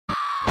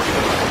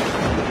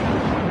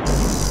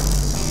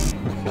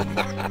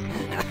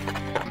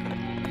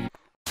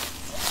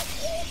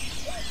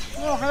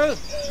Oh, hey,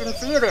 didn't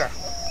see you there.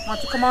 Why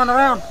don't you come on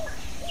around?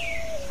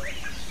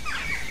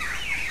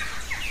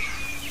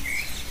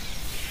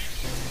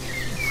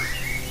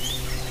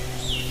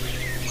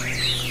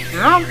 You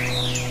know,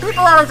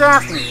 people always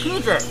ask me,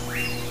 PJ,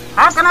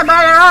 how can I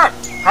buy your art?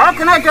 How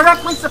can I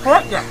directly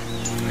support you?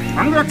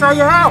 I'm going to tell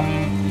you how.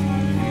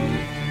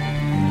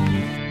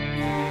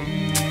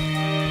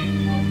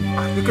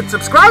 You can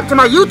subscribe to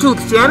my YouTube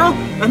channel,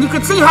 and you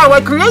can see how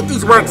I create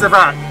these works of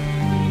art.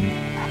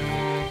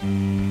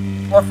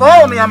 Or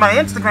follow me on my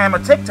Instagram or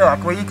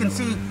TikTok, where you can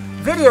see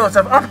videos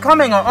of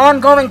upcoming or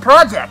ongoing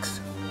projects.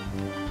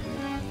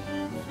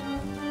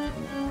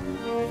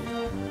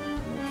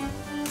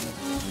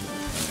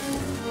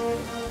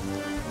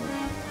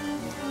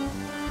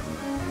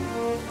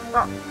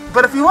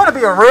 But if you want to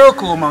be a real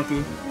cool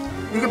monkey,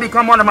 you can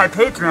become one of my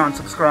Patreon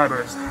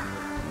subscribers.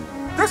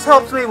 This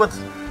helps me with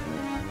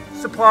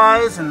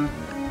supplies, and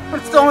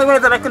it's the only way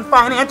that I can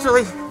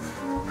financially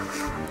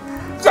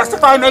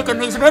justify making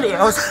these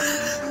videos.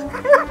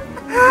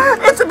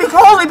 It's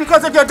only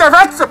because of your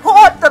direct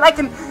support that I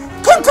can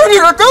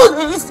continue to do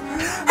these.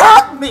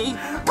 Help me,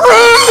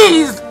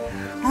 please!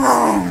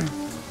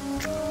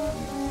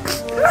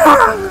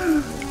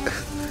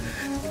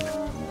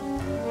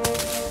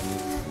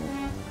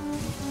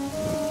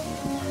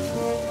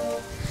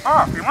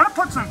 Oh, if you want to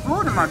put some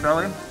food in my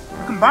belly,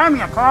 you can buy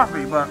me a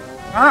coffee, but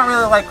I don't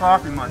really like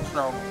coffee much,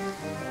 so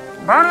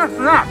buy me a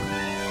snack.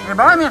 If you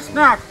buy me a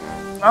snack,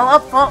 I'll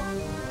follow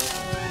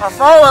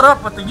it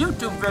up with a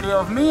YouTube video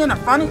of me in a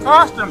funny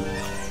costume.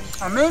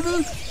 Or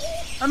maybe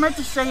I might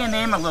just say your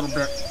name a little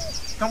bit.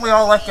 Don't we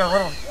all like a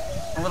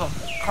little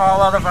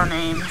call out of our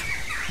names?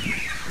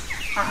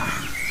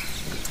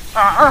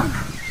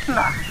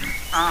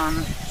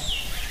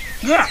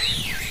 Yeah,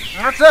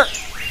 that's it.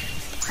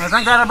 I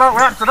think that about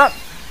wraps it up.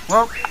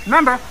 Well,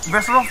 remember,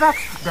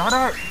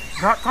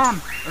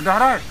 visceraleffects.art.com, or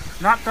 .art,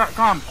 not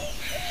 .com.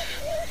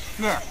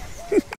 Yeah.